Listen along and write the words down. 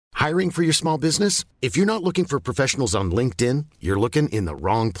Hiring for your small business? If you're not looking for professionals on LinkedIn, you're looking in the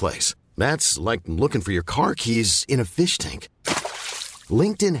wrong place. That's like looking for your car keys in a fish tank.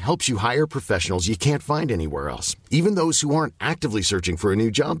 LinkedIn helps you hire professionals you can't find anywhere else, even those who aren't actively searching for a new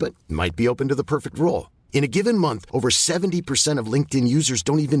job but might be open to the perfect role. In a given month, over 70% of LinkedIn users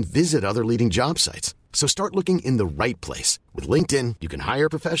don't even visit other leading job sites. So start looking in the right place. With LinkedIn, you can hire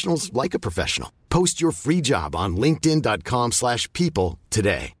professionals like a professional. Post your free job on linkedin.com/people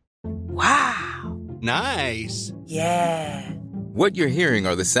today. Wow. Nice. Yeah. What you're hearing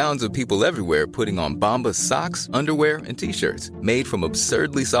are the sounds of people everywhere putting on Bombas socks, underwear, and T-shirts made from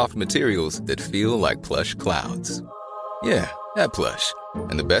absurdly soft materials that feel like plush clouds. Yeah, that plush.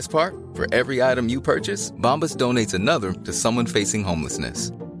 And the best part? For every item you purchase, Bombas donates another to someone facing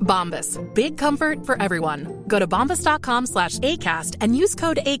homelessness. Bombas. Big comfort for everyone. Go to bombas.com/ACAST and use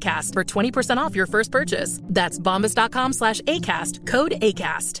code ACAST for 20% off your first purchase. That's bombas.com/ACAST. Code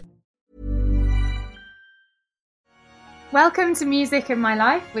ACAST. Welcome to Music in My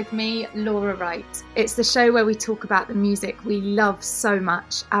Life with me, Laura Wright. It's the show where we talk about the music we love so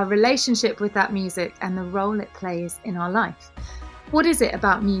much, our relationship with that music and the role it plays in our life. What is it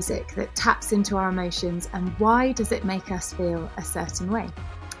about music that taps into our emotions, and why does it make us feel a certain way?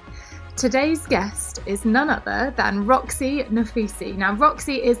 Today's guest is none other than Roxy Nafisi. Now,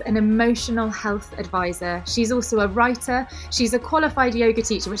 Roxy is an emotional health advisor. She's also a writer. She's a qualified yoga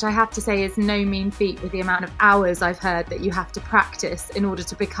teacher, which I have to say is no mean feat with the amount of hours I've heard that you have to practice in order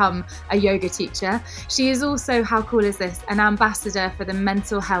to become a yoga teacher. She is also, how cool is this, an ambassador for the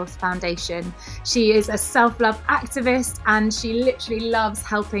Mental Health Foundation. She is a self-love activist, and she literally loves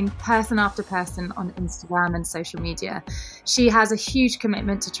helping person after person on Instagram and social media. She has a huge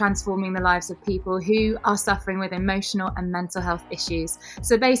commitment to transforming the lives of people who are suffering with emotional and mental health issues.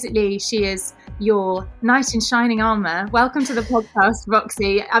 So basically, she is your knight in shining armor. Welcome to the podcast,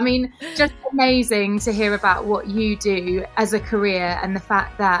 Roxy. I mean, just amazing to hear about what you do as a career, and the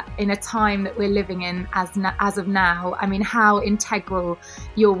fact that in a time that we're living in as of now, I mean, how integral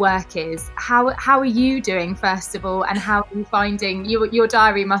your work is. How are you doing, first of all, and how are you finding your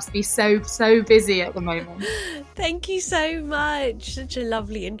diary must be so busy at the moment? Thank you so much. Such a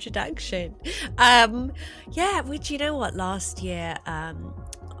lovely introduction. Which, you know what, last year,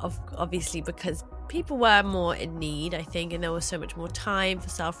 obviously because people were more in need, I think, and there was so much more time for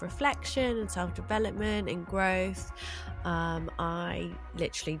self-reflection and self-development and growth. I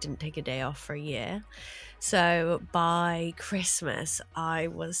literally didn't take a day off for a year. So by Christmas, I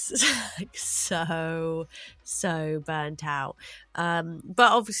was like so burnt out.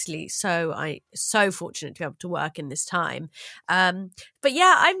 But obviously, so fortunate to be able to work in this time. But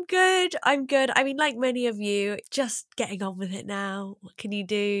yeah, I'm good. I mean, like many of you, just getting on with it now. What can you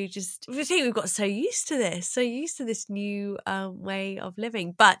do? I think we've got so used to this new way of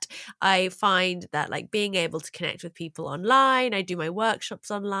living. But I find that, like, being able to connect with people online, I do my workshops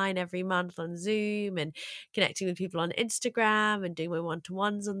online every month on Zoom, and connecting with people on Instagram and doing my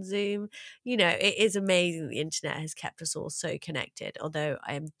one-to-ones on Zoom. You know, it is amazing the internet has kept us all so connected, although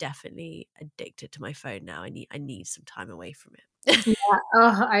I am definitely addicted to my phone now. I need some time away from it. Yeah,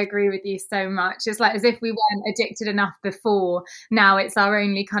 I agree with you so much. It's like as if we weren't addicted enough before. Now it's our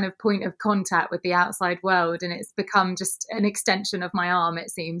only kind of point of contact with the outside world, and it's become just an extension of my arm, it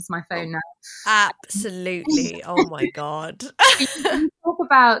seems, my phone now. Absolutely. Oh my God. You talk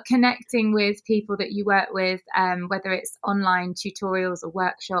about connecting with people that you work with, whether it's online tutorials or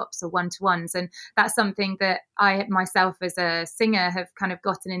workshops or one-to-ones, and that's something that I myself as a singer have kind of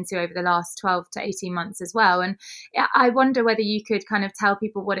gotten into over the last 12 to 18 months as well. And I wonder whether you could kind of tell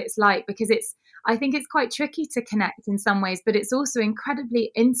people what it's like, because I think it's quite tricky to connect in some ways, but it's also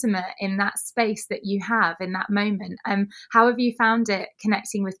incredibly intimate in that space that you have in that moment. How have you found it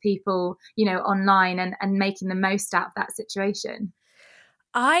connecting with people, you know, online and making the most out of that situation?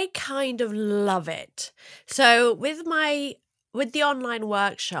 I kind of love it. So with the online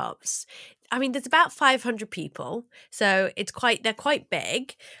workshops, I mean, there's about 500 people, so they're quite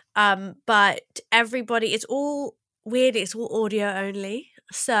big. But everybody, it's all audio only.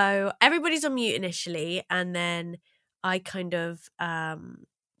 So everybody's on mute initially, and then I kind of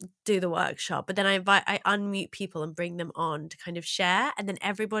do the workshop, but then I unmute people and bring them on to kind of share, and then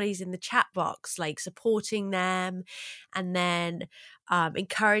everybody's in the chat box, like supporting them, and then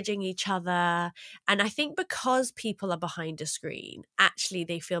encouraging each other. And I think because people are behind a screen, actually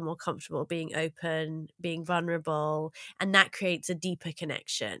they feel more comfortable being open, being vulnerable, and that creates a deeper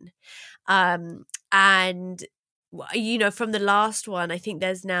connection. And you know, from the last one, I think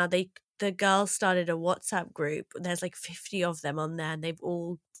there's now the girls started a WhatsApp group. There's like 50 of them on there, and they've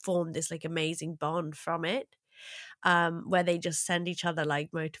all formed this like amazing bond from it. where they just send each other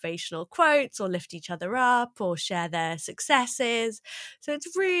like motivational quotes or lift each other up or share their successes. So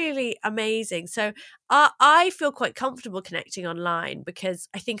it's really amazing. So I feel quite comfortable connecting online because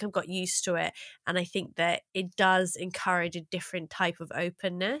I think I've got used to it, and I think that it does encourage a different type of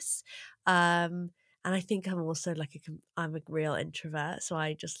openness. And I think I'm also I'm a real introvert, so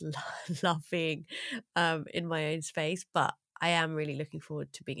I just love being in my own space. But I am really looking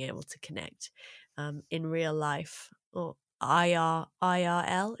forward to being able to connect in real life, or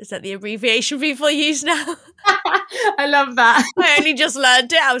IRL. Is that the abbreviation people use now? I love that. I only just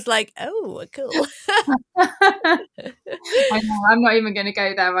learned it. I was like, oh, cool. I know, I'm not even going to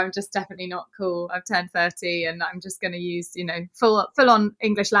go there. I'm just definitely not cool. I've turned 30 and I'm just going to use, full on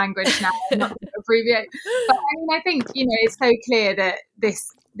English language now, not going to abbreviate. But I think, it's so clear that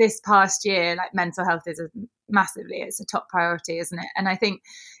this past year, like, mental health is it's a top priority, isn't it? And I think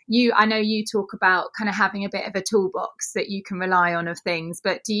I know you talk about kind of having a bit of a toolbox that you can rely on of things,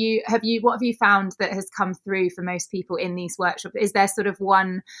 but what have you found that has come through for most people in these workshops? Is there sort of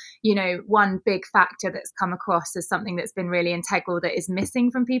one big factor that's come across as something that's been really integral that is missing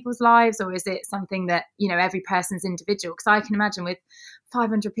from people's lives, or is it something that, every person's individual? Because I can imagine with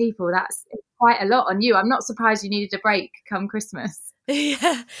 500 people, that's quite a lot on you. I'm not surprised you needed a break come Christmas.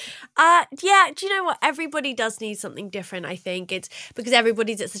 Yeah. Do you know what? Everybody does need something different, I think. It's because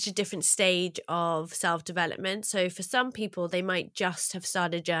everybody's at such a different stage of self-development. So for some people, they might just have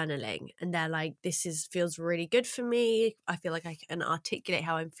started journaling and they're like, feels really good for me. I feel like I can articulate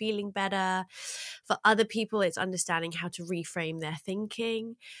how I'm feeling better. For other people, it's understanding how to reframe their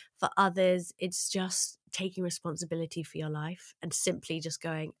thinking. For others, it's just taking responsibility for your life and simply just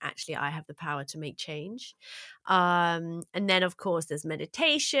going, actually, I have the power to make change. And then, of course, there's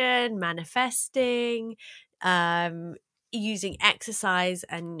meditation, manifesting, using exercise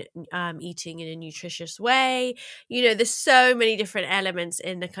and eating in a nutritious way. There's so many different elements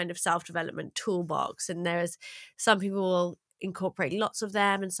in the kind of self-development toolbox, and there's some people will incorporate lots of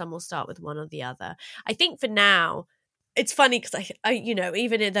them and some will start with one or the other. I think for now, it's funny because I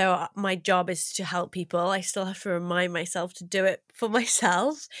even though my job is to help people, I still have to remind myself to do it for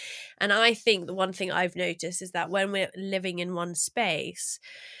myself. And I think the one thing I've noticed is that when we're living in one space,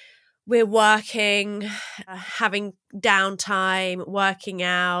 we're working, having downtime, working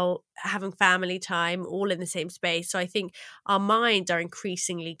out, having family time, all in the same space. So I think our minds are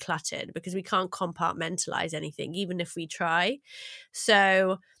increasingly cluttered because we can't compartmentalize anything, even if we try.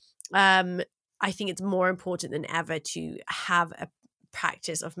 So, I think it's more important than ever to have a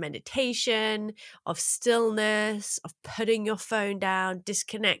practice of meditation, of stillness, of putting your phone down,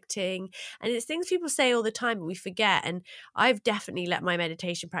 disconnecting. And it's things people say all the time, but we forget. And I've definitely let my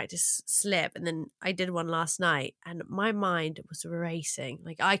meditation practice slip. And then I did one last night and my mind was racing.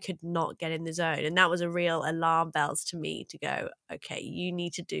 Like, I could not get in the zone. And that was a real alarm bells to me to go, okay, you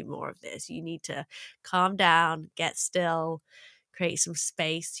need to do more of this. You need to calm down, get still, create some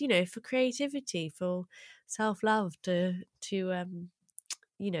space, for creativity, for self-love to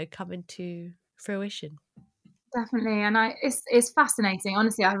come into fruition. Definitely. And it's fascinating.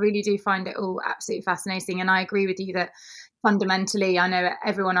 Honestly, I really do find it all absolutely fascinating. And I agree with you that fundamentally, I know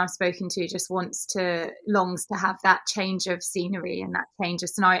everyone I've spoken to just longs to have that change of scenery and that change of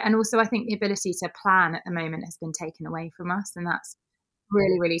scenario. And also, I think the ability to plan at the moment has been taken away from us, and that's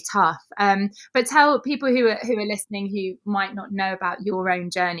really, really tough. But tell people who are listening who might not know about your own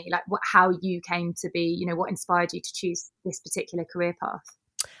journey, like how you came to be, what inspired you to choose this particular career path.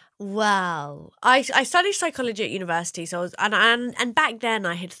 Well, I studied psychology at university, so I was, and back then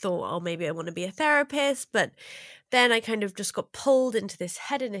I had thought, oh, maybe I want to be a therapist, but then I kind of just got pulled into this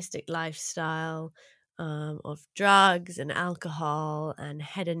hedonistic lifestyle of drugs and alcohol and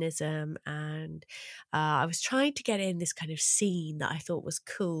hedonism, and I was trying to get in this kind of scene that I thought was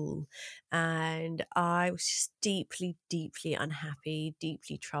cool, and I was just deeply, deeply unhappy,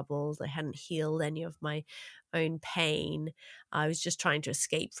 deeply troubled. I hadn't healed any of my own pain. I was just trying to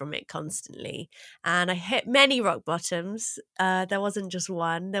escape from it constantly, and I hit many rock bottoms. There wasn't just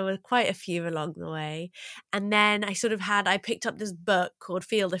one, there were quite a few along the way. And then I picked up this book called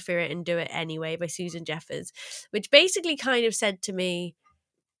Feel the Fear and Do It Anyway by Susan Jeffers, which basically kind of said to me,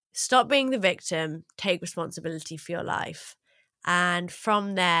 stop being the victim, take responsibility for your life. And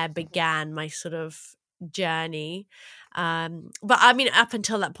from there began my sort of journey. But I mean, up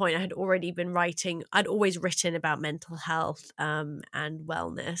until that point, I had already been writing. I'd always written about mental health and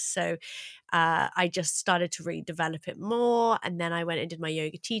wellness. So I just started to really develop it more. And then I went and did my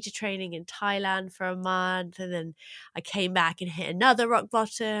yoga teacher training in Thailand for a month. And then I came back and hit another rock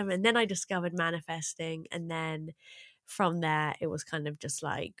bottom. And then I discovered manifesting. And then from there, it was kind of just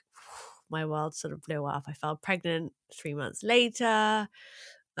like my world sort of blew up. I fell pregnant 3 months later.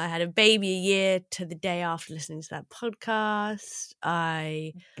 I had a baby a year to the day after listening to that podcast.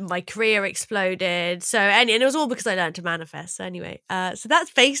 My career exploded. So, and it was all because I learned to manifest. So anyway, so that's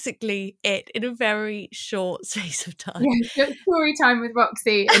basically it in a very short space of time. Yeah, story time with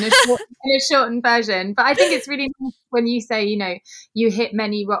Roxy in a shortened version. But I think it's really nice when you say, you know, you hit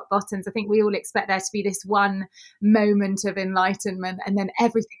many rock bottoms. I think we all expect there to be this one moment of enlightenment and then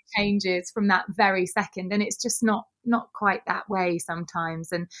everything changes from that very second. And it's just not quite that way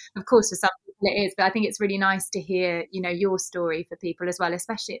sometimes. And of course, for some people it is, but I think it's really nice to hear, you know, your story for people as well,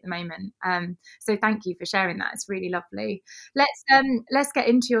 especially at the moment. So thank you for sharing that. It's really lovely. Let's get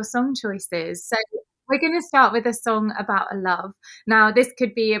into your song choices. So we're going to start with a song about a love. Now, this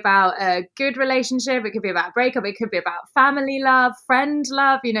could be about a good relationship. It could be about a breakup. It could be about family love, friend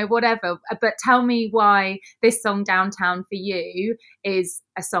love, you know, whatever. But tell me why this song, Downtown, for you is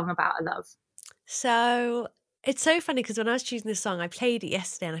a song about a love. So it's so funny because when I was choosing this song, I played it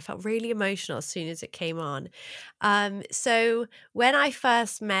yesterday and I felt really emotional as soon as it came on. So when I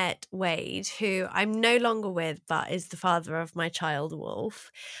first met Wade, who I'm no longer with, but is the father of my child,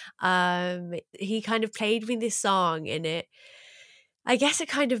 Wolf, he kind of played me this song and I guess it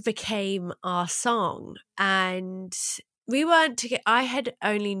kind of became our song. And we weren't together. I had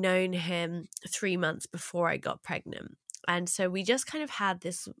only known him 3 months before I got pregnant. And so we just kind of had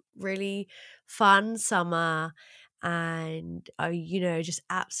this really fun summer and, you know, just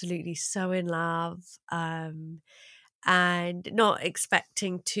absolutely so in love and not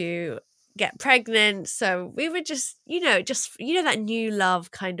expecting to get pregnant. So we were just that new love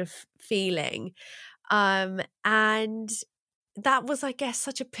kind of feeling. And that was, I guess,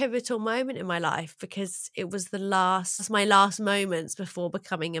 such a pivotal moment in my life because it was my last moments before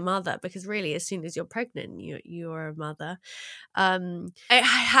becoming a mother. Because really, as soon as you're pregnant, you're a mother. I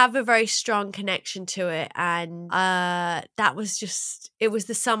have a very strong connection to it, and it was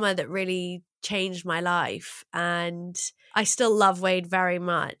the summer that really changed my life. And I still love Wade very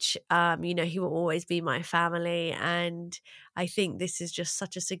much. You know, he will always be my family, and I think this is just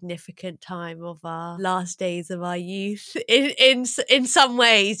such a significant time of our last days of our youth in some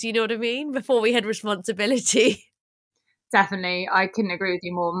ways, you know what I mean? Before we had responsibility. Definitely. I couldn't agree with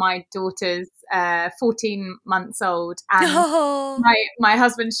you more. My daughter's 14 months old and my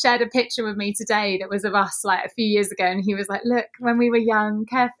husband shared a picture with me today that was of us like a few years ago, and he was like, look, when we were young,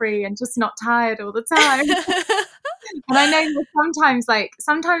 carefree and just not tired all the time. And I know that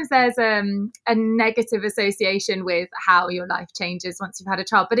sometimes there's a negative association with how your life changes once you've had a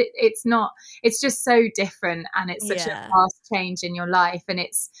child, but it's not. It's just so different, and it's such a fast change in your life, and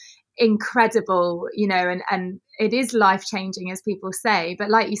it's incredible, you know, and it is life changing, as people say. But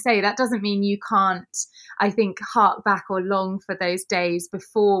like you say, that doesn't mean you can't, I think, hark back or long for those days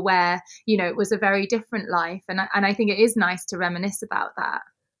before where, you know, it was a very different life, and I think it is nice to reminisce about that.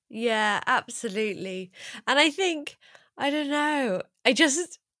 Yeah, absolutely. And I think, I don't know, it's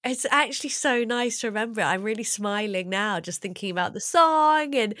actually so nice to remember it. I'm really smiling now just thinking about the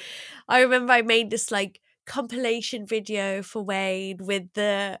song. And I remember I made this like compilation video for Wade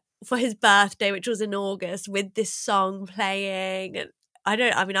for his birthday, which was in August, with this song playing. And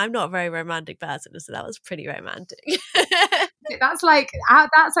I'm not a very romantic person, so that was pretty romantic. That's like 10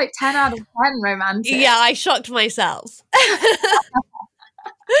 out of 10 romantic. Yeah, I shocked myself.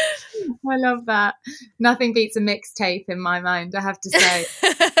 I love that. Nothing beats a mixtape in my mind, I have to say.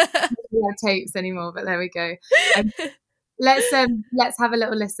 I don't have tapes anymore, but there we go. Let's have a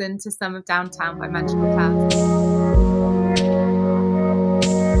little listen to some of Downtown by Magical Clouds.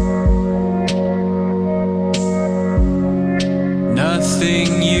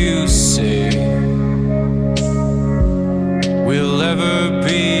 Nothing you say will ever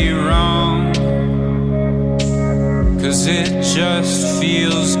be wrong, 'cause it just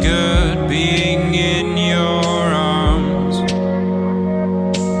feels good being in your arms.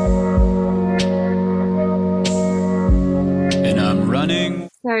 And I'm running.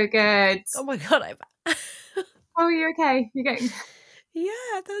 So good. Oh my God, Oh, are you okay? You getting?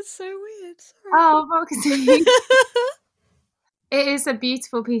 Yeah, that's so weird. Sorry. Oh, Roxy. It is a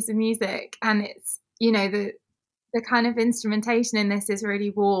beautiful piece of music, and it's, you know, the kind of instrumentation in this is really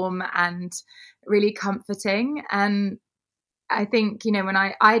warm and really comforting. And I think, you know, when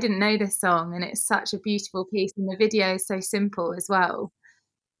I didn't know this song, and it's such a beautiful piece, and the video is so simple as well.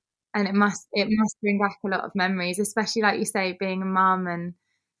 And it must bring back a lot of memories, especially like you say, being a mum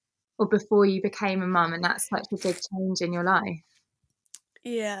or before you became a mum, and that's such a big change in your life.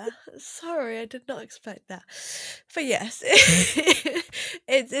 Yeah, sorry, I did not expect that. But yes,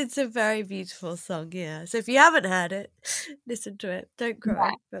 it's a very beautiful song, yeah. So if you haven't heard it, listen to it. Don't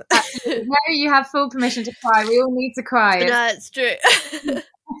cry. But Absolutely. No, you have full permission to cry. We all need to cry. no, it's true.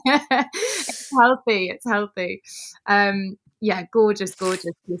 It's healthy. It's healthy. Yeah, gorgeous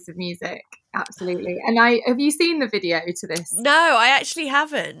piece of music. Absolutely. And have you seen the video to this? No, I actually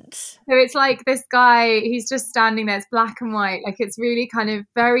haven't. So it's like this guy, he's just standing there. It's black and white. Like, it's really kind of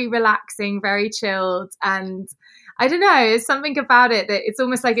very relaxing, very chilled. And I don't know, there's something about it that it's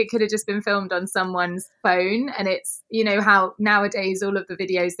almost like it could have just been filmed on someone's phone. And it's, you know, how nowadays all of the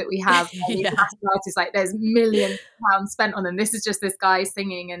videos that we have, artists, like there's millions of pounds spent on them. This is just this guy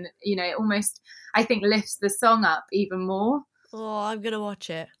singing, and, you know, it almost, I think, lifts the song up even more. Oh, I'm going to watch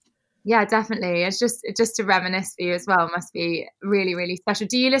it. Yeah, definitely. It's just to reminisce for you as well. It must be really, really special.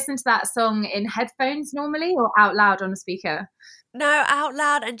 Do you listen to that song in headphones normally or out loud on a speaker? No, out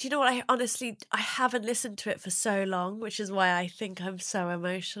loud. And do you know what? I haven't listened to it for so long, which is why I think I'm so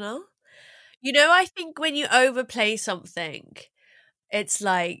emotional. You know, I think when you overplay something, it's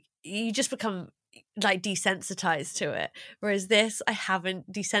like you just become like desensitized to it. Whereas this, I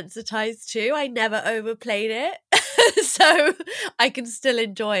haven't desensitized to. I never overplayed it. So I can still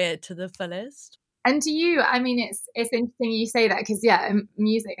enjoy it to the fullest. And do you, I mean, it's interesting you say that, because yeah,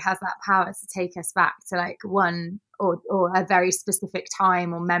 music has that power to take us back to like one or a very specific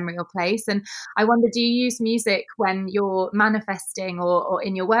time or memory or place. And I wonder, do you use music when you're manifesting or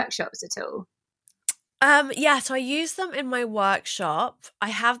in your workshops at all? Yeah, so I use them in my workshop. I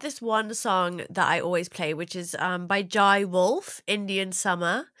have this one song that I always play, which is by Jai Wolf, Indian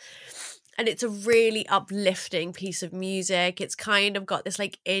Summer. And it's a really uplifting piece of music. It's kind of got this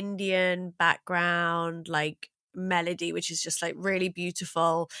like Indian background, like melody, which is just like really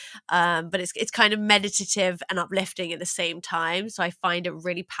beautiful. But it's kind of meditative and uplifting at the same time. So I find it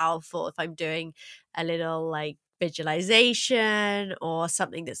really powerful if I'm doing a little like visualization or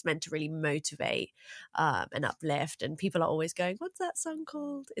something that's meant to really motivate and uplift. And people are always going, what's that song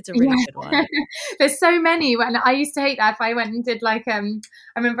called? It's a really good one. There's so many. When I used to hate that, if I went and did like I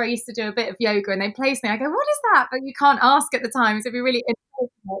remember I used to do a bit of yoga and they play something, I go, what is that? But you can't ask at the time, so it'd be really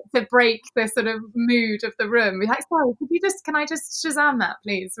important to break the sort of mood of the room. Be like, sorry, can I just Shazam that,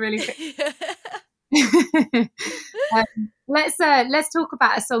 please, really quick? Let's talk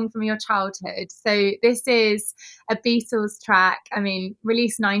about a song from your childhood. So this is a Beatles track, I mean,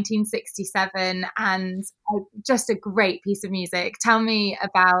 released 1967, and just a great piece of music. Tell me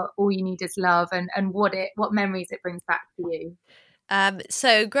about All You Need Is Love and what memories it brings back for you.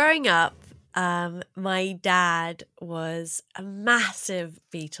 So growing up, my dad was a massive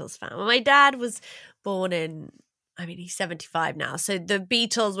Beatles fan. My dad was born in, I mean, he's 75 now. So the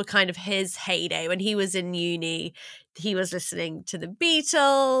Beatles were kind of his heyday. When he was in uni, he was listening to the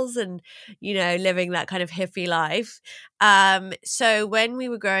Beatles and, you know, living that kind of hippie life. So when we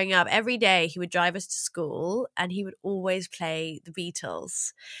were growing up, every day he would drive us to school and he would always play the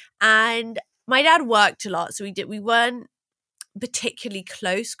Beatles. And my dad worked a lot, so we weren't particularly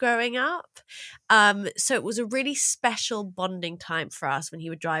close growing up. So it was a really special bonding time for us when he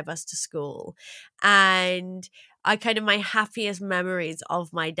would drive us to school. And my happiest memories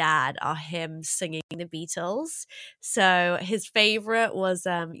of my dad are him singing the Beatles. So his favorite was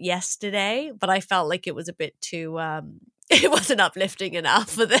Yesterday, but I felt like it was a bit too it wasn't uplifting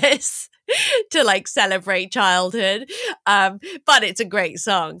enough for this to like celebrate childhood. But it's a great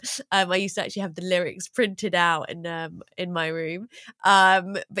song. I used to actually have the lyrics printed out in my room.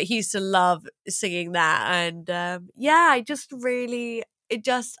 But he used to love singing that. And I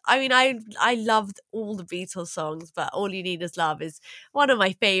loved all the Beatles songs, but All You Need Is Love is one of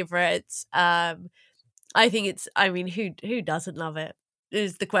my favorites. I think who doesn't love it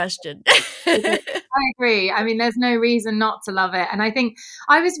is the question. I agree. I mean, there's no reason not to love it. And I think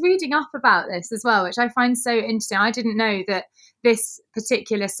I was reading up about this as well, which I find so interesting. I didn't know that this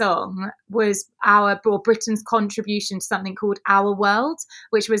particular song was Britain's contribution to something called Our World,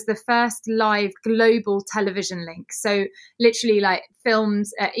 which was the first live global television link. So literally like filmed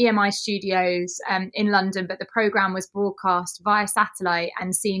at EMI Studios in London, but the programme was broadcast via satellite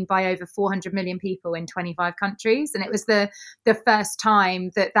and seen by over 400 million people in 25 countries. And it was the first time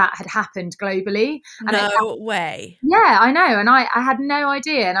that had happened globally. And no way. Yeah, I know. And I had no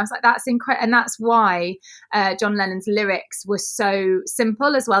idea. And I was like, that's incredible. And that's why John Lennon's lyrics were so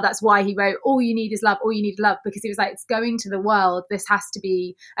simple as well. That's why he wrote All You Need Is Love, All You Need Is Love, because he was like, it's going to the world. This has to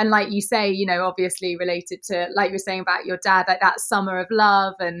be, and like you say, you know, obviously related to, like you were saying about your dad, like that summer summer of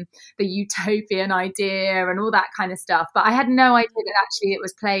love and the utopian idea and all that kind of stuff. But I had no idea that actually it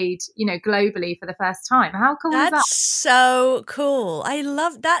was played, you know, globally for the first time. How cool is that? That's so cool. I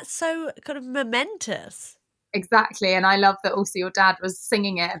love that. So kind of momentous. Exactly. And I love that also your dad was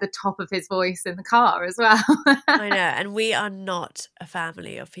singing it at the top of his voice in the car as well. I know. And we are not a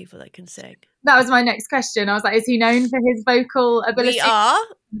family of people that can sing. That was my next question. I was like, is he known for his vocal ability? We are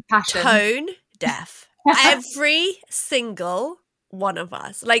passion? Tone deaf. Every single one of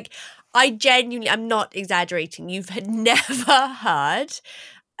us. Like, I'm not exaggerating. You've never heard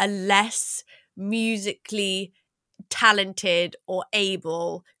a less musically talented or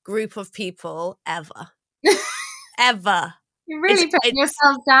able group of people ever. Ever. You're really putting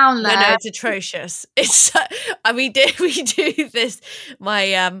yourself down there. No, it's atrocious. It's we do this.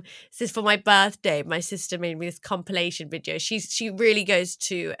 This is for my birthday. My sister made me this compilation video. She really goes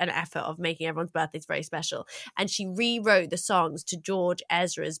to an effort of making everyone's birthdays very special, and she rewrote the songs to George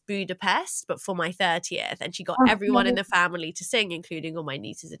Ezra's Budapest, but for my 30th, and she got everyone in the family to sing, including all my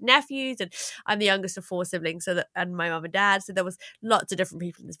nieces and nephews, and I'm the youngest of 4 siblings, and my mum and dad. So there was lots of different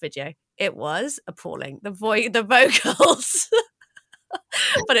people in this video. It was appalling. The vocals.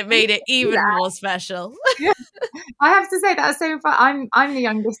 But it made it even more special. I have to say that's so fun. I'm the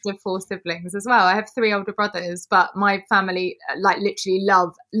youngest of 4 siblings as well. I have 3 older brothers, but my family like literally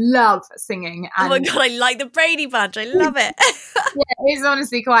love singing. And, oh my God, I like the Brady Bunch. I love it. Yeah, it's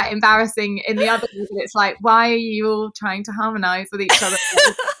honestly quite embarrassing in the other people. It's like, why are you all trying to harmonise with each other?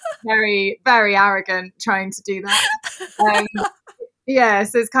 Very, very arrogant trying to do that. Yeah,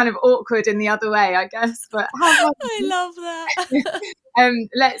 so it's kind of awkward in the other way, I guess. But I love that.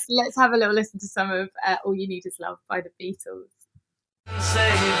 Let's have a little listen to some of "All You Need Is Love" by the Beatles.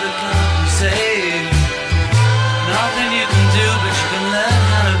 Save the country, nothing you can do, but you can learn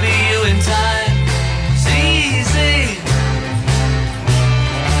how to be you in time. It's easy.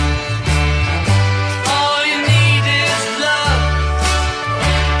 All you need is love.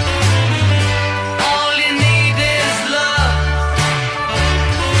 All you need is love.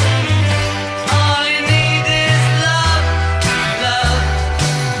 All you need is love.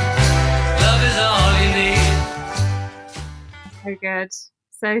 Love is all you need. So good.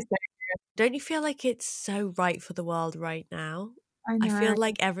 So good. Don't you feel like it's so right for the world right now? I feel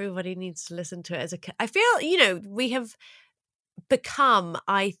like everybody needs to listen to it as I feel, we have become,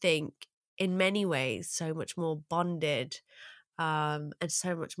 I think, in many ways, so much more bonded and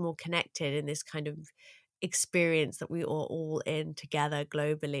so much more connected in this kind of experience that we are all in together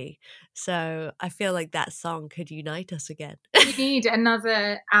globally. So I feel like that song could unite us again. We need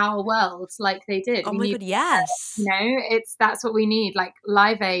another Our World like they did. Oh my God, yes. That's what we need, like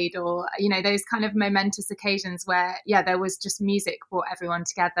Live Aid or, those kind of momentous occasions where, there was just music brought everyone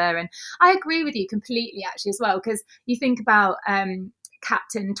together. And I agree with you completely, actually, as well, because you think about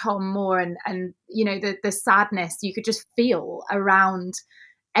Captain Tom Moore and the sadness you could just feel around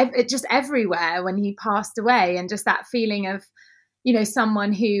just everywhere when he passed away, and just that feeling of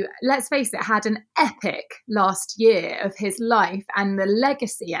someone who, let's face it, had an epic last year of his life, and the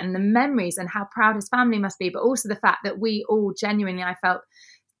legacy and the memories and how proud his family must be, but also the fact that we all I felt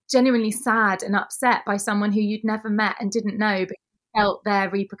genuinely sad and upset by someone who you'd never met and didn't know, but felt their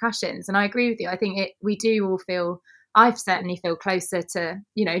repercussions. And I agree with you. I think we do all feel, I certainly feel closer to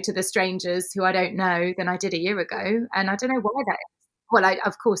the strangers who I don't know than I did a year ago. And I don't know why that is. Well,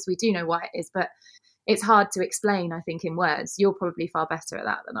 of course we do know why it is, but it's hard to explain, I think, in words. You're probably far better at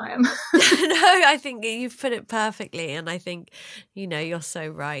that than I am. No, I think you've put it perfectly. And I think, you're so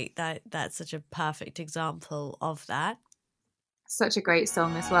right. That's such a perfect example of that. Such a great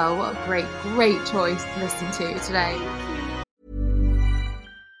song as well. What a great choice to listen to today.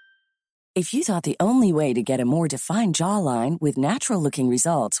 If you thought the only way to get a more defined jawline with natural-looking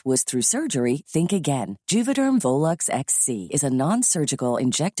results was through surgery, think again. Juvederm Volux XC is a non-surgical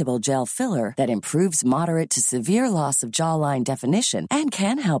injectable gel filler that improves moderate to severe loss of jawline definition and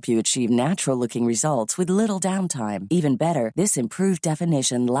can help you achieve natural-looking results with little downtime. Even better, this improved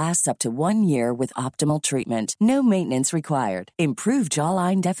definition lasts up to 1 year with optimal treatment. No maintenance required. Improve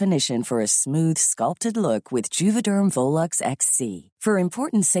jawline definition for a smooth, sculpted look with Juvederm Volux XC. For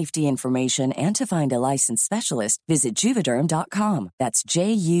important safety information and to find a licensed specialist, visit Juvederm.com. That's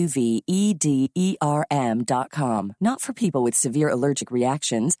JUVEDERM.com. Not for people with severe allergic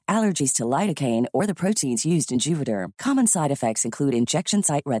reactions, allergies to lidocaine, or the proteins used in Juvederm. Common side effects include injection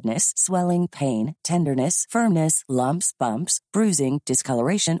site redness, swelling, pain, tenderness, firmness, lumps, bumps, bruising,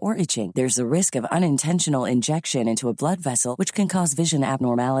 discoloration, or itching. There's a risk of unintentional injection into a blood vessel, which can cause vision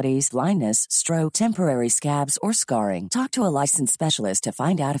abnormalities, blindness, stroke, temporary scabs, or scarring. Talk to a licensed specialist specialist to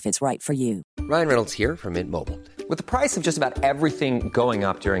find out if it's right for you. Ryan Reynolds here from Mint Mobile. With the price of just about everything going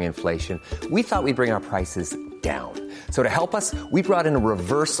up during inflation, we thought we'd bring our prices down. So to help us, we brought in a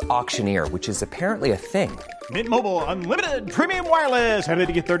reverse auctioneer, which is apparently a thing. Mint Mobile Unlimited Premium Wireless. How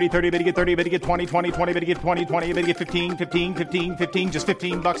to get 30, 30, bit to get 30, bit to get 20, 20, 20, bit to get 20, 20, bit to get 15, 15, 15, 15, just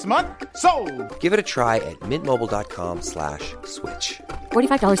 $15 a month? Sold! Give it a try at mintmobile.com/switch.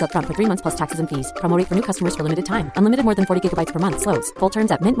 $45 up front for 3 months plus taxes and fees. Promo rate for new customers for limited time. Unlimited more than 40 gigabytes per month. Slows full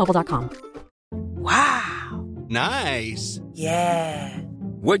terms at mintmobile.com. Wow. Nice. Yeah.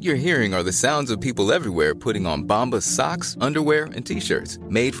 What you're hearing are the sounds of people everywhere putting on Bombas socks, underwear, and T-shirts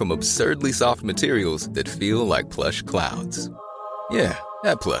made from absurdly soft materials that feel like plush clouds. Yeah,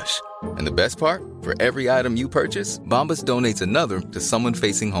 that plush. And the best part? For every item you purchase, Bombas donates another to someone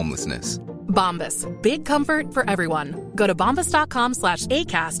facing homelessness. Bombas. Big comfort for everyone. Go to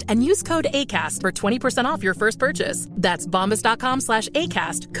bombas.com/ACAST and use code ACAST for 20% off your first purchase. That's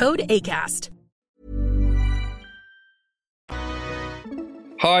bombas.com/ACAST. Code ACAST.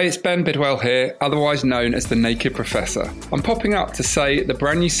 Hi, it's Ben Bidwell here, otherwise known as The Naked Professor. I'm popping up to say the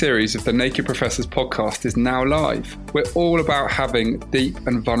brand new series of The Naked Professors podcast is now live. We're all about having deep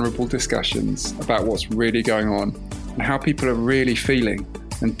and vulnerable discussions about what's really going on and how people are really feeling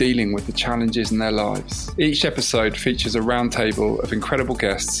and dealing with the challenges in their lives. Each episode features a roundtable of incredible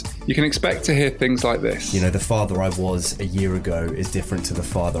guests. You can expect to hear things like this. You know, the father I was a year ago is different to the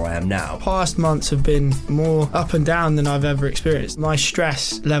father I am now. Past months have been more up and down than I've ever experienced. My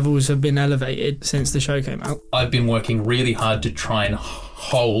stress levels have been elevated since the show came out. I've been working really hard to try and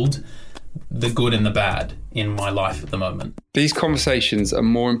hold the good and the bad in my life at the moment. These conversations are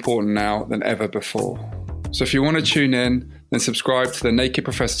more important now than ever before. So if you want to tune in, then subscribe to the Naked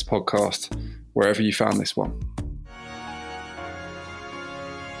Professors podcast, wherever you found this one.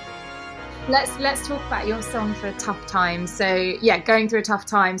 Let's talk about your song for a tough time. So yeah, going through a tough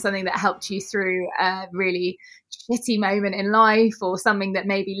time, something that helped you through a really shitty moment in life, or something that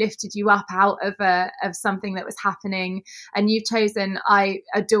maybe lifted you up out of something that was happening. And you've chosen, I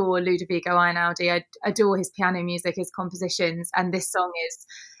adore Ludovico Einaudi. I adore his piano music, his compositions, and this song is,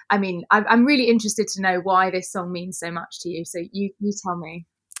 I mean, I'm really interested to know why this song means so much to you. So you tell me.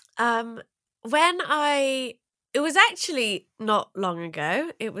 It was actually not long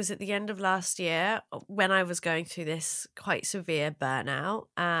ago. It was at the end of last year when I was going through this quite severe burnout,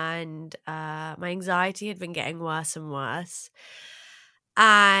 and my anxiety had been getting worse and worse.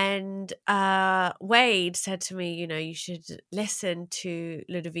 And Wade said to me, you know, you should listen to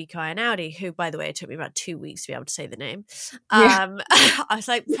Ludovico Einaudi, who, by the way, it took me about 2 weeks to be able to say the name. I was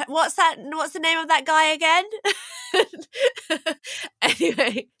like, what's the name of that guy again?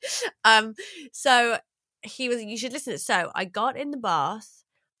 Anyway, so he was, you should listen. So I got in the bath,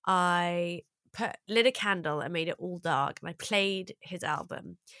 I lit a candle and made it all dark, and I played his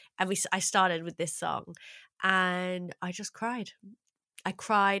album, and I started with this song, and I just cried. I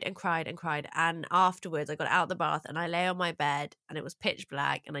cried and cried and cried. And afterwards I got out of the bath and I lay on my bed and it was pitch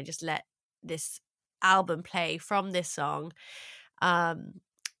black, and I just let this album play from this song.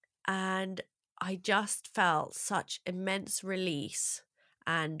 And I just felt such immense release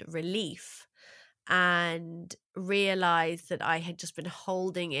and relief, and realized that I had just been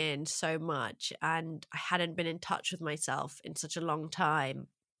holding in so much, and I hadn't been in touch with myself in such a long time.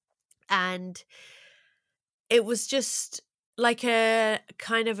 And it was just like a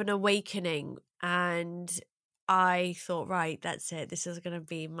kind of an awakening, and I thought, right, that's it, this is going to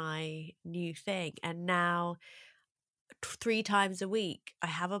be my new thing. And now 3 times a week I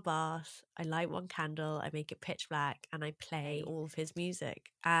have a bath, I light one candle, I make it pitch black, and I play all of his music,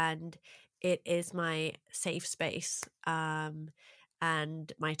 and it is my safe space and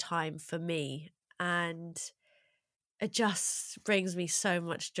my time for me, and it just brings me so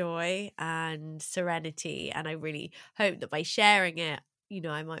much joy and serenity. And I really hope that by sharing it, you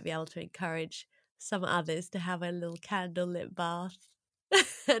know, I might be able to encourage some others to have a little candlelit bath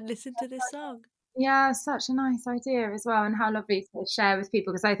and listen to this song. Yeah, such a nice idea as well, and how lovely to share with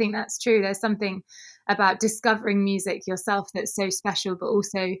people, because I think that's true. There's something about discovering music yourself that's so special, but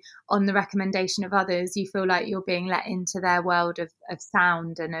also on the recommendation of others, you feel like you're being let into their world of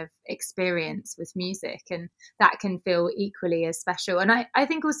sound and of experience with music, and that can feel equally as special. And I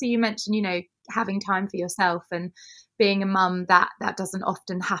think also you mentioned, you know, having time for yourself, and being a mum, that doesn't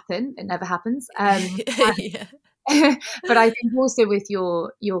often happen. It never happens. Yeah. But I think also with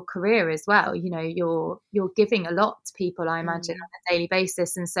your career as well, you know, you're giving a lot to people, I imagine, on a daily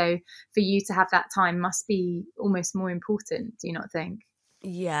basis, and so for you to have that time must be almost more important, do you not think?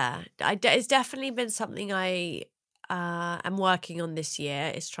 Yeah, it's definitely been something I am working on this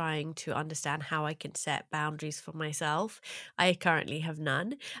year is trying to understand how I can set boundaries for myself. I currently have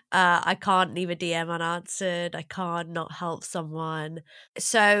none. I can't leave a DM unanswered. I can't not help someone.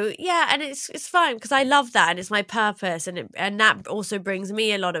 So yeah, and it's fine because I love that and it's my purpose, and that also brings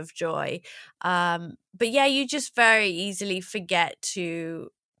me a lot of joy. But yeah, you just very easily forget to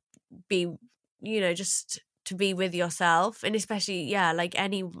be, just to be with yourself, and especially like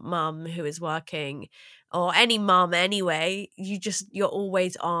any mum who is working, or any mum anyway, you're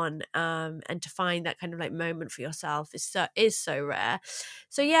always on, and to find that kind of like moment for yourself is so rare.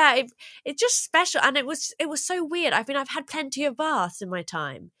 So yeah, it's just special, and it was so weird. I've had plenty of baths in my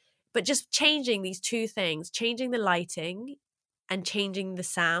time, but just changing these two things, changing the lighting and changing the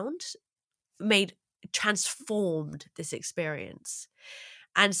sound, transformed this experience.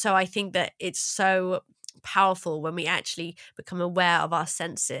 And so I think that it's so powerful when we actually become aware of our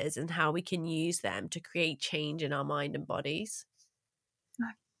senses and how we can use them to create change in our mind and bodies.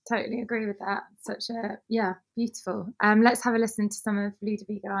 I totally agree with that. Such a, beautiful. Let's have a listen to some of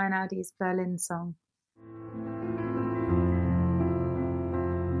Ludovico Einaudi's Berlin song.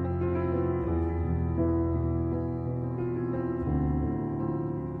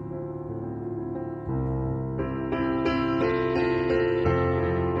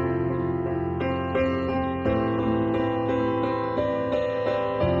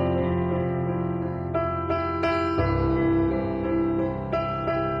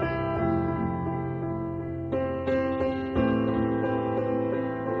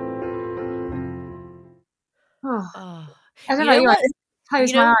 I don't know.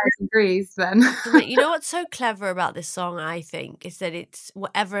 Close my eyes and breathe then. You know what's so clever about this song, I think, is that it's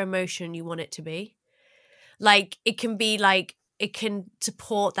whatever emotion you want it to be. Like, it can be like, it can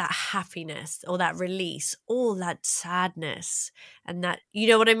support that happiness or that release, or that sadness, and that, you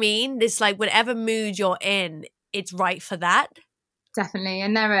know what I mean? It's like whatever mood you're in, it's right for that. Definitely.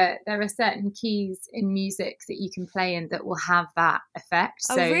 And there are certain keys in music that you can play in that will have that effect.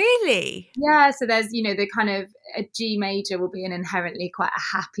 So, oh, really? Yeah. So there's, the kind of a G major will be an inherently quite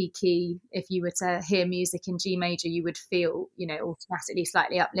a happy key. If you were to hear music in G major, you would feel, automatically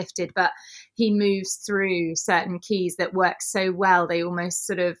slightly uplifted. But he moves through certain keys that work so well. They almost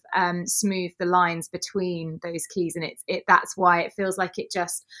sort of smooth the lines between those keys. And that's why it feels like it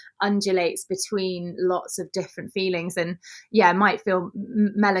just undulates between lots of different feelings. And it might feel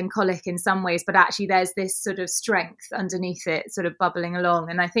melancholic in some ways, but actually there's this sort of strength underneath it sort of bubbling along.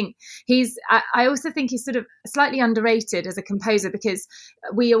 And I think I also think he's sort of slightly underrated as a composer, because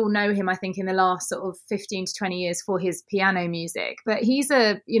we all know him, I think, in the last sort of 15 to 20 years for his piano music, but he's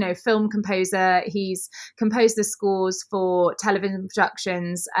a film composer. He's composed the scores for television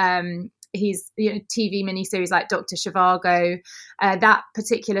productions. He's TV miniseries like Dr. Zhivago. That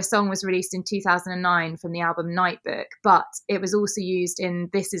particular song was released in 2009 from the album Nightbook, but it was also used in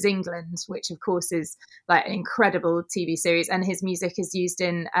This Is England, which of course is like an incredible TV series, and his music is used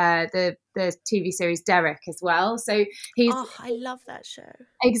in the TV series Derek as well. So I love that show.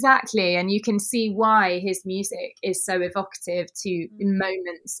 Exactly, and you can see why his music is so evocative to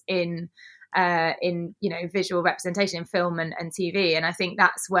moments in visual representation in film and TV. And I think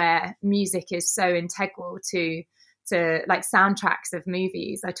that's where music is so integral to like soundtracks of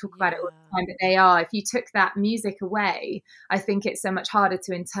movies. I talk about it all the time, but they are. If you took that music away, I think it's so much harder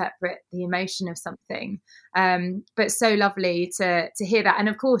to interpret the emotion of something. But so lovely to hear that. And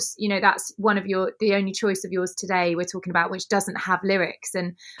of course, that's one of the only choice of yours today we're talking about, which doesn't have lyrics.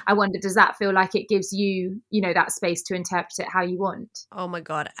 And I wonder, does that feel like it gives you, that space to interpret it how you want? Oh my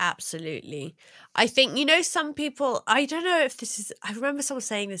God, absolutely. I think, some people, I don't know if this is, I remember someone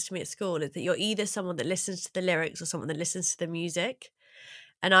saying this to me at school, is that you're either someone that listens to the lyrics or someone that listens to the music.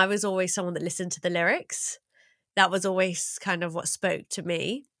 And I was always someone that listened to the lyrics. That was always kind of what spoke to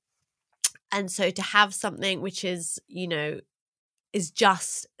me. And so to have something which is, is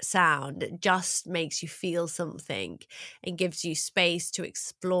just sound, it just makes you feel something and gives you space to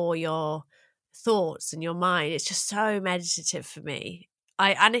explore your thoughts and your mind. It's just so meditative for me.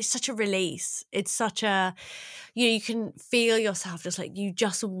 And it's such a release. It's such a, you can feel yourself just like you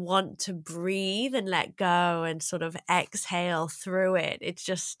just want to breathe and let go and sort of exhale through it. It's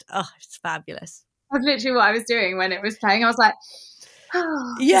just, it's fabulous. That's literally what I was doing when it was playing. I was like,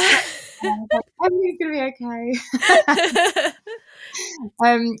 yeah. Everything's going to be okay.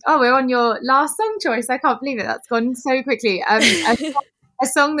 We're on your last song choice. I can't believe it. That's gone so quickly. A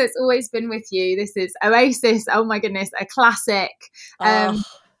song that's always been with you. This is Oasis. Oh my goodness, a classic.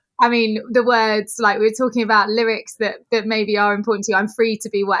 I mean, the words, like we were talking about lyrics that maybe are important to you. I'm free to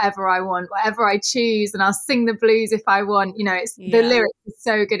be whatever I want, whatever I choose, and I'll sing the blues if I want. The lyrics are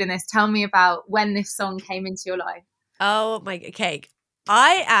so good in this. Tell me about when this song came into your life. Oh my cake.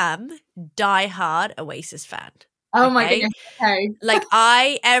 I am diehard Oasis fan. Oh my goodness. Okay. Like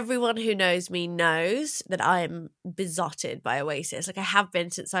everyone who knows me knows that I am besotted by Oasis. Like I have been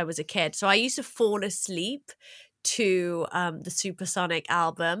since I was a kid. So I used to fall asleep to the Supersonic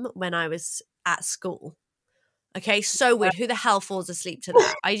album when I was at school. Okay, so weird. Who the hell falls asleep to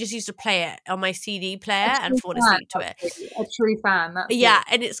that? I just used to play it on my CD player and fall asleep to it. A true fan. That's yeah,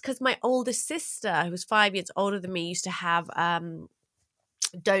 and it's because my older sister, who was 5 years older than me, used to have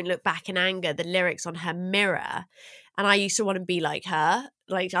Don't Look Back in Anger, the lyrics on her mirror. And I used to want to be like her.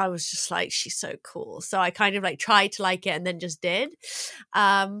 Like, I was just like, she's so cool. So I kind of like tried to like it and then just did.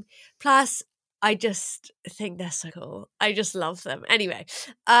 Plus, I just think they're so cool. I just love them. Anyway,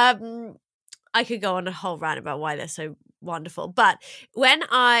 I could go on a whole rant about why they're so wonderful. But when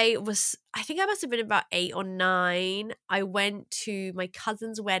I think I must have been about 8 or 9, I went to my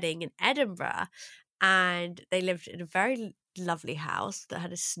cousin's wedding in Edinburgh, and they lived in a very lovely house that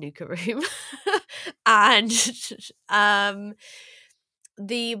had a snooker room. And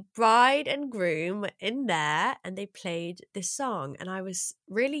the bride and groom were in there, and they played this song, and I was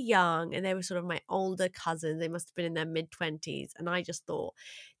really young, and they were sort of my older cousins. They must have been in their mid-20s, and I just thought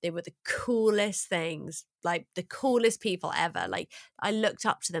they were the coolest things, like the coolest people ever. Like I looked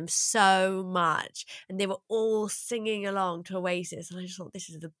up to them so much, and they were all singing along to Oasis, and I just thought this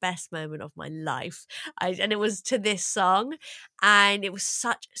is the best moment of my life. And it was to this song, and it was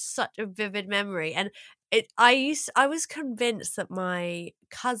such a vivid memory. And I was convinced that my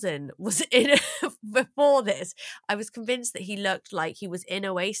cousin was in before this. I was convinced that he looked like he was in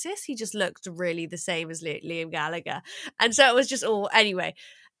Oasis. He just looked really the same as Liam Gallagher. And so it was just all, anyway,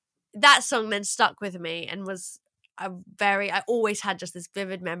 that song then stuck with me and was I always had just this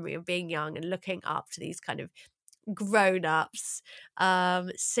vivid memory of being young and looking up to these kind of grown-ups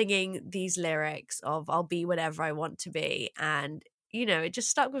singing these lyrics of I'll be whatever I want to be. And, you know, it just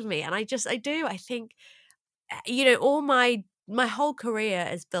stuck with me. And I think, you know, all my whole career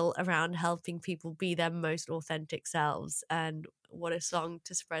is built around helping people be their most authentic selves, and what a song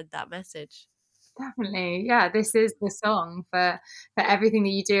to spread that message. Definitely. Yeah, this is the song for everything that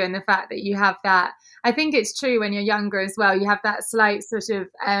you do, and the fact that you have that. I think it's true when you're younger as well, you have that slight sort of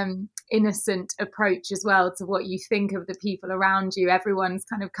innocent approach as well to what you think of the people around you. Everyone's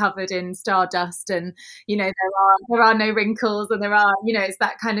kind of covered in stardust, and you know there are no wrinkles, and there are, you know, it's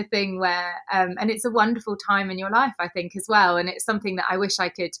that kind of thing where and it's a wonderful time in your life, I think, as well. And it's something that I wish I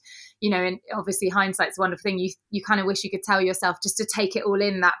could, you know, and obviously hindsight's a wonderful thing. You kind of wish you could tell yourself just to take it all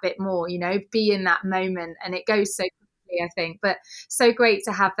in that bit more, you know, be in that moment, and it goes so quickly, I think. But so great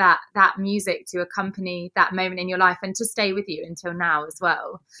to have that music to accompany that moment in your life and to stay with you until now as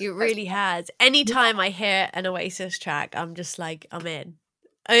well. It really has. Anytime I hear an Oasis track, I'm just like, I'm in.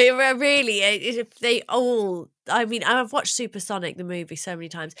 I mean, I've watched Supersonic, the movie, so many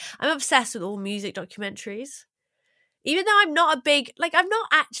times. I'm obsessed with all music documentaries. Even though I'm not I'm not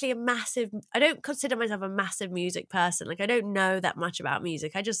actually I don't consider myself a massive music person. Like, I don't know that much about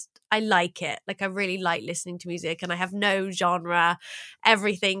music. I like it. Like, I really like listening to music, and I have no genre,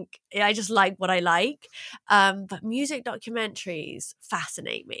 everything. I just like what I like. But music documentaries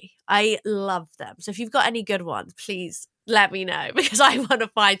fascinate me. I love them. So if you've got any good ones, please let me know, because I want to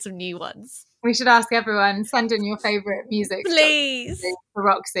find some new ones. We should ask everyone, send in your favourite music. Please. For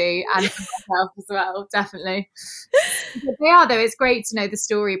Roxy and for myself as well, definitely. But they are, though. It's great to know the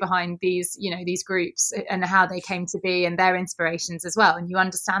story behind these, you know, these groups and how they came to be and their inspirations as well. And you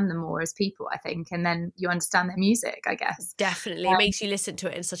understand them more as people, I think. And then you understand their music, I guess. Definitely. It makes you listen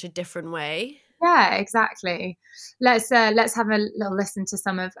to it in such a different way. Yeah, exactly. Let's have a little listen to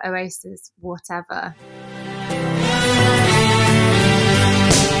some of Oasis, Whatever.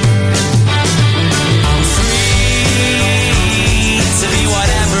 To be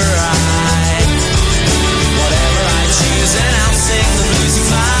whatever I choose, and I'll sing the blues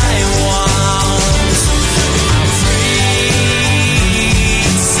if I want. I'm free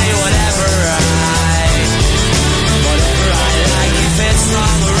to say whatever I like. If it's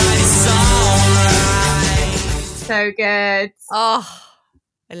wrong or right, it's alright. So good. Oh,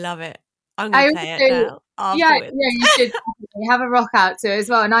 I love it. I'm gonna play it now. Yeah, you should have a rock out to it as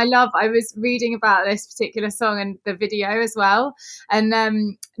well. And I was reading about this particular song and the video as well. And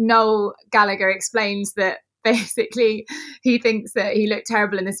Noel Gallagher explains that basically he thinks that he looked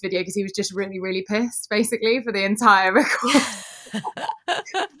terrible in this video because he was just really, really pissed, basically, for the entire record.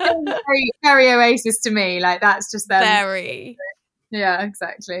 very, very Oasis to me. Like, that's just them. Very. Yeah,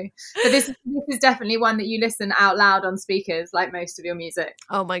 exactly. But this is definitely one that you listen out loud on speakers, like most of your music.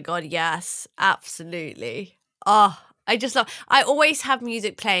 Oh my God, yes, absolutely. Oh, I always have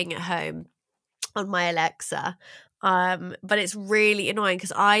music playing at home on my Alexa. But it's really annoying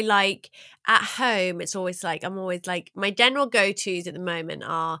because I like at home, it's always like, I'm always like, my general go-tos at the moment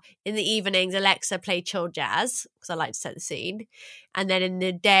are in the evenings, Alexa, play chill jazz because I like to set the scene. And then in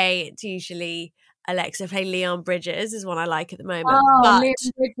the day, it's usually Alexa, play Leon Bridges is one I like at the moment. Oh, but Leon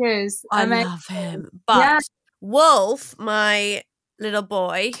Bridges. I love him. But Wolf, my little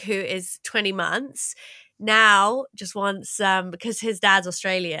boy, who is 20 months, now just wants, because his dad's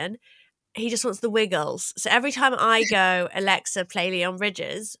Australian, he just wants the Wiggles. So every time I go, Alexa, play Leon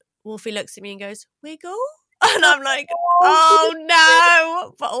Bridges, Wolfie looks at me and goes, Wiggle? And I'm like, oh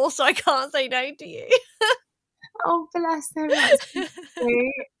no. But also I can't say no to you. Oh, bless him. That's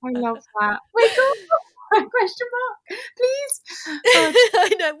sweet. I love that. Wiggle? Question mark, please.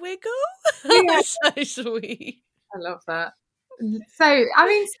 I know, Wiggle? Yeah. So sweet. I love that. So, I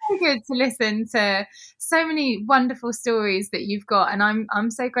mean, so good to listen to so many wonderful stories that you've got, and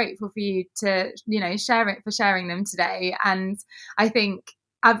I'm so grateful for you to, sharing them today. And I think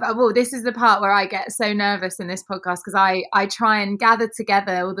this is the part where I get so nervous in this podcast because I try and gather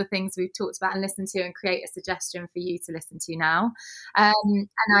together all the things we've talked about and listen to and create a suggestion for you to listen to now. And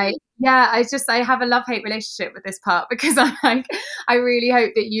I have a love-hate relationship with this part because I'm like, I really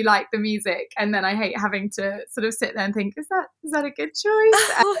hope that you like the music, and then I hate having to sort of sit there and think, is that a good choice?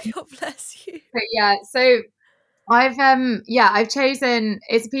 Oh, God bless you. But yeah, so I've chosen,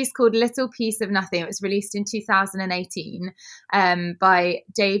 it's a piece called Little Piece of Nothing. It was released in 2018 by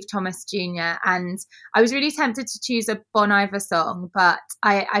Dave Thomas Jr. And I was really tempted to choose a Bon Iver song, but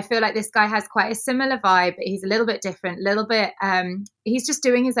I feel like this guy has quite a similar vibe, but he's a little bit different, he's just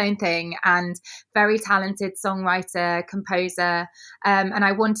doing his own thing, and very talented songwriter, composer. And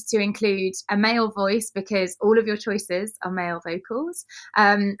I wanted to include a male voice because all of your choices are male vocals.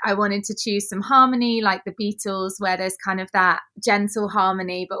 I wanted to choose some harmony like the Beatles, where there's kind of that gentle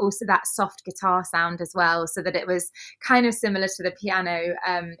harmony, but also that soft guitar sound as well, so that it was kind of similar to the piano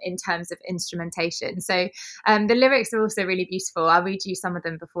in terms of instrumentation. So the lyrics are also really beautiful. I'll read you some of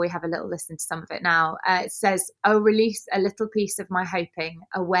them before we have a little listen to some of it now. It says, "Oh, release a little piece of my hoping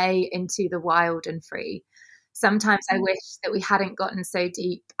away into the wild and free. Sometimes I wish that we hadn't gotten so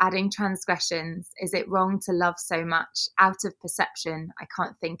deep, adding transgressions. Is it wrong to love so much? Out of perception, I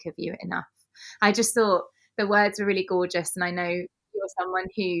can't think of you enough." I just thought the words were really gorgeous, and I know you're someone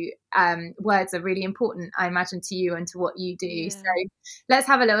who words are really important, I imagine, to you and to what you do. Yeah. So let's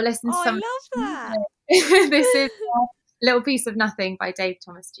have a little listen to some. I love that. This is Little Piece of Nothing by Dave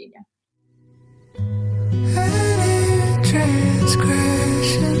Thomas Jr.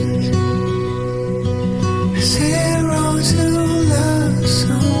 Transgressions, is it wrong to love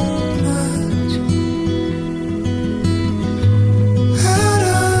so much? Out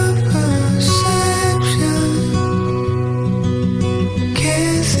of perception,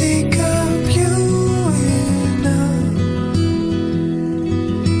 can't think of you enough.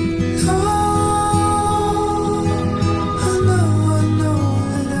 I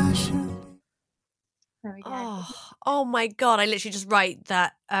know that I should. There we go. Oh my God, I literally just wrote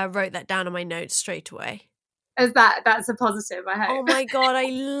that down on my notes straight away. That's a positive, I hope. Oh my God, I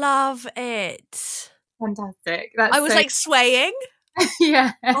love it. Fantastic. I was like swaying.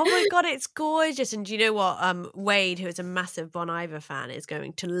 Yeah. Oh my God, it's gorgeous. And do you know what? Wade, who is a massive Bon Iver fan, is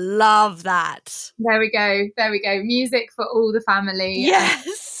going to love that. There we go. Music for all the family.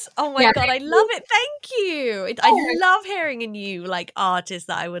 Yes. Oh my God, I love it. Thank you. I love hearing a new artist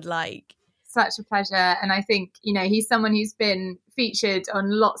that I would like. Such a pleasure. And I think, he's someone who's been featured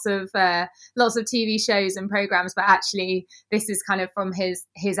on lots of TV shows and programs, but actually this is kind of from his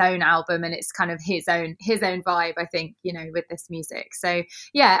own album, and it's kind of his own vibe, I think, with this music. So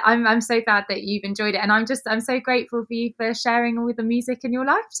yeah, I'm so glad that you've enjoyed it, and I'm so grateful for you for sharing all the music in your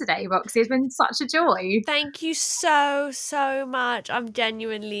life today, Roxy. It's been such a joy. Thank you so much. I'm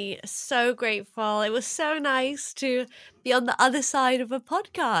genuinely so grateful. It was so nice to be on the other side of a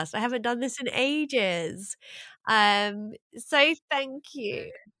podcast. I haven't done this in ages. So thank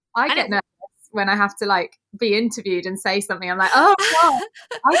you. I get nervous when I have to be interviewed and say something. I'm like, oh God,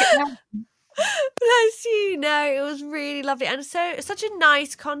 I get nervous. Bless you. No, it was really lovely, and such a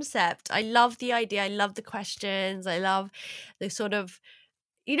nice concept. I love the idea. I love the questions. I love the sort of,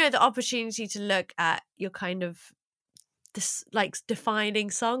 the opportunity to look at your kind of this defining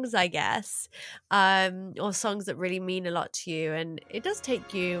songs, I guess, or songs that really mean a lot to you. And it does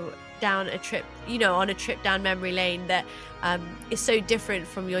take you down a trip, on a trip down memory lane that is so different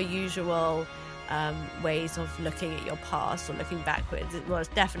from your usual ways of looking at your past or looking backwards. It was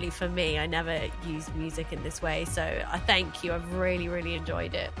definitely, for me, I never used music in this way. So I thank you. I've really, really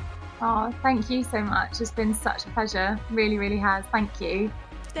enjoyed it. Oh, thank you so much. It's been such a pleasure. Really, really has. Thank you.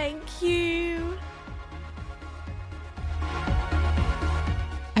 Thank you.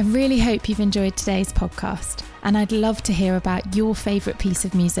 really hope you've enjoyed today's podcast, and I'd love to hear about your favourite piece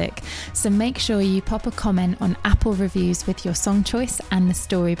of music. So make sure you pop a comment on Apple Reviews with your song choice and the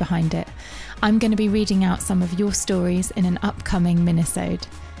story behind it. I'm going to be reading out some of your stories in an upcoming minisode.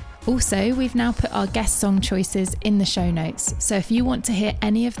 Also, we've now put our guest song choices in the show notes, so if you want to hear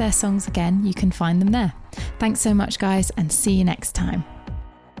any of their songs again, you can find them there. Thanks so much, guys, and see you next time.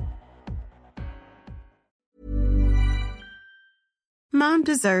 Mom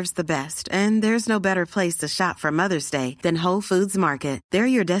deserves the best, and there's no better place to shop for Mother's Day than Whole Foods Market. They're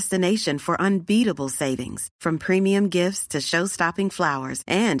your destination for unbeatable savings, from premium gifts to show-stopping flowers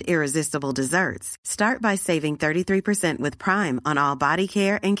and irresistible desserts. Start by saving 33% with Prime on all body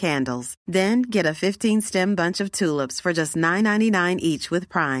care and candles. Then get a 15-stem bunch of tulips for just $9.99 each with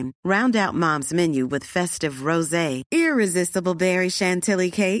Prime. Round out Mom's menu with festive rosé, irresistible berry chantilly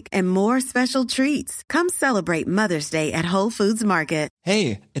cake, and more special treats. Come celebrate Mother's Day at Whole Foods Market.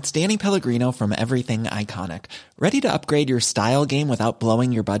 Hey, it's Danny Pellegrino from Everything Iconic. Ready to upgrade your style game without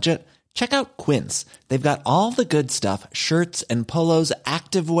blowing your budget? Check out Quince. They've got all the good stuff, shirts and polos,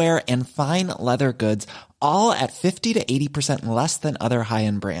 activewear, and fine leather goods, all at 50 to 80% less than other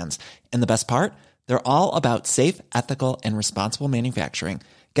high-end brands. And the best part? They're all about safe, ethical, and responsible manufacturing.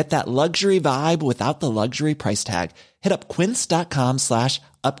 Get that luxury vibe without the luxury price tag. Hit up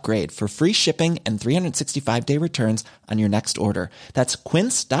quince.com/upgrade for free shipping and 365-day returns on your next order. That's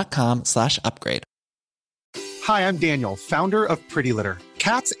quince.com/upgrade. Hi, I'm Daniel, founder of Pretty Litter.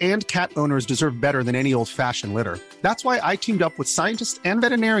 Cats and cat owners deserve better than any old-fashioned litter. That's why I teamed up with scientists and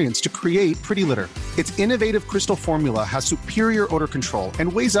veterinarians to create Pretty Litter. Its innovative crystal formula has superior odor control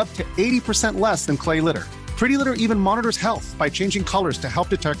and weighs up to 80% less than clay litter. Pretty Litter even monitors health by changing colors to help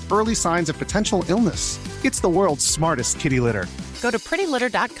detect early signs of potential illness. It's the world's smartest kitty litter. Go to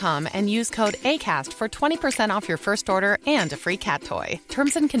prettylitter.com and use code ACAST for 20% off your first order and a free cat toy.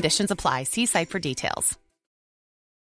 Terms and conditions apply. See site for details.